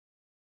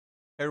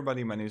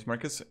Everybody, my name is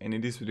Marcus, and in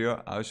this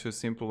video I'll show a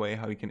simple way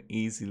how you can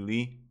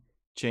easily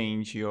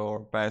change your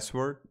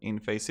password in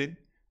Faceit.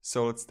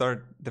 So let's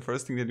start. The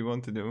first thing that you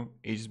want to do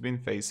is just be in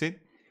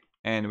Faceit,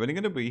 and when you're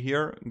gonna be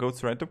here, go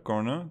to right top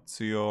corner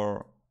to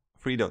your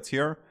three dots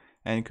here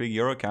and click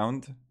your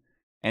account,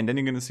 and then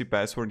you're gonna see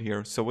password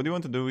here. So what you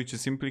want to do is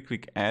just simply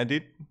click add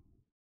it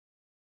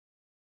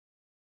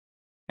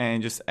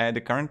and just add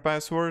the current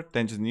password,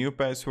 then just new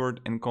password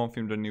and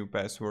confirm the new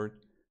password.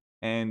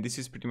 And this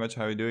is pretty much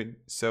how you do it.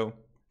 So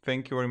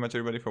thank you very much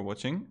everybody for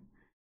watching.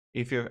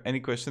 If you have any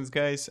questions,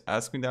 guys,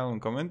 ask me down in the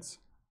comments.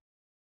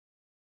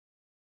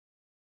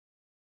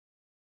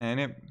 And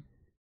yeah.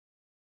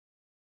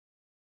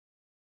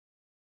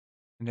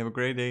 And have a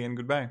great day and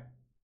goodbye.